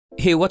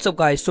Hey, what's up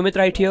guys, Sumit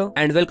right here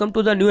and welcome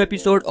to the new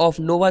episode of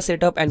Nova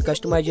Setup and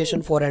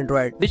Customization for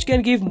Android, which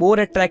can give more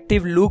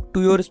attractive look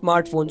to your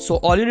smartphone. So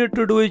all you need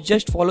to do is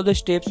just follow the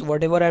steps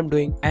whatever I'm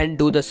doing and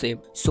do the same.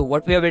 So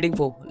what we are waiting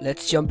for?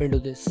 Let's jump into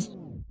this.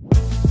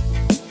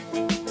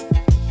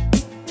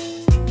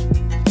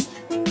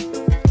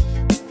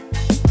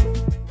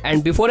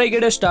 And before I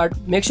get a start,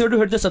 make sure to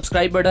hit the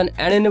subscribe button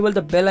and enable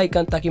the bell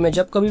icon ताकि मैं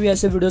जब कभी भी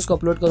ऐसे videos को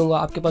upload करूंगा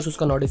आपके पास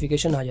उसका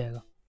नोटिफिकेशन आ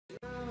जाएगा.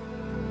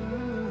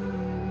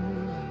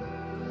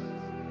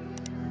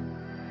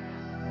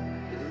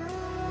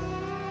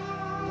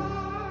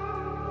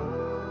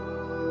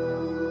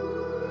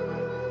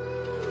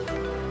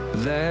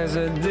 There's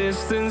a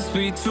distance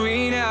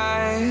between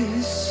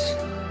us.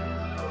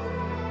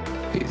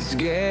 It's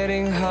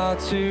getting hard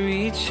to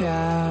reach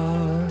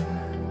out.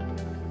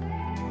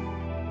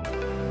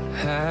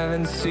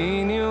 Haven't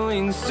seen you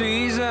in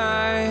seasons,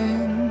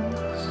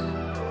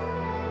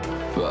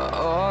 but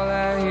all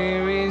I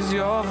hear is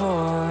your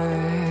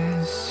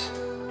voice.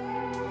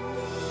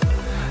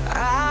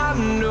 I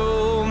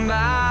know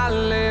my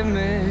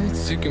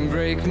limits, you can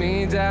break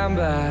me down,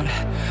 but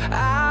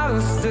I'll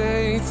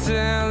stay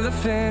till the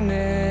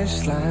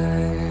finish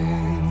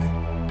line.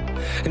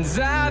 And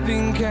I've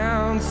been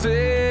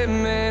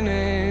counting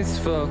minutes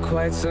for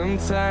quite some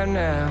time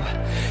now,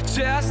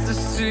 just to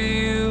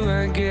see you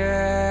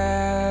again.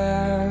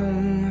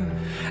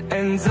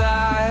 And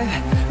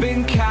I've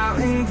been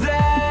counting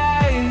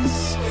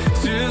days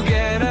to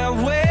get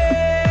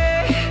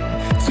away,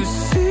 to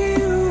see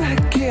you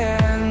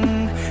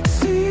again,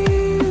 see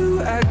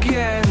you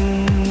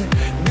again.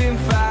 Been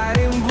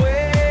fighting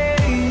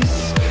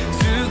ways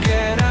to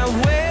get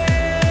away,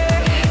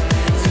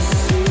 to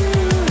see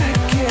you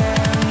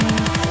again,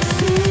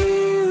 see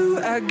you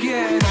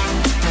again.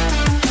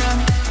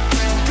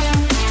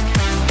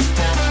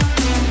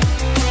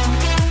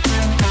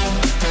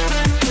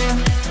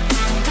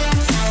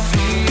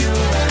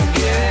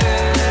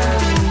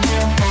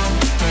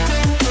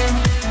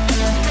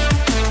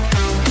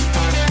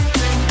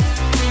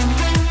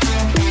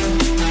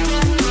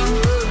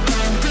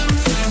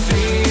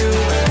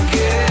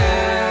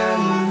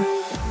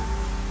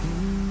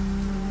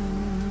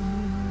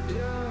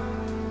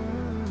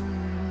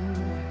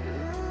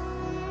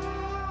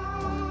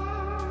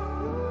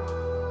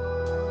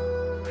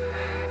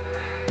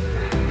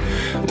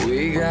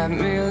 We got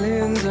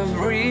millions of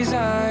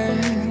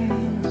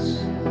reasons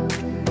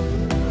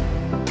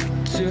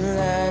to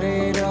let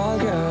it all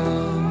go.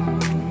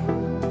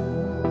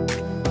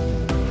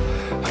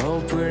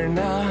 Hope we're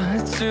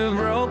not too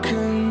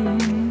broken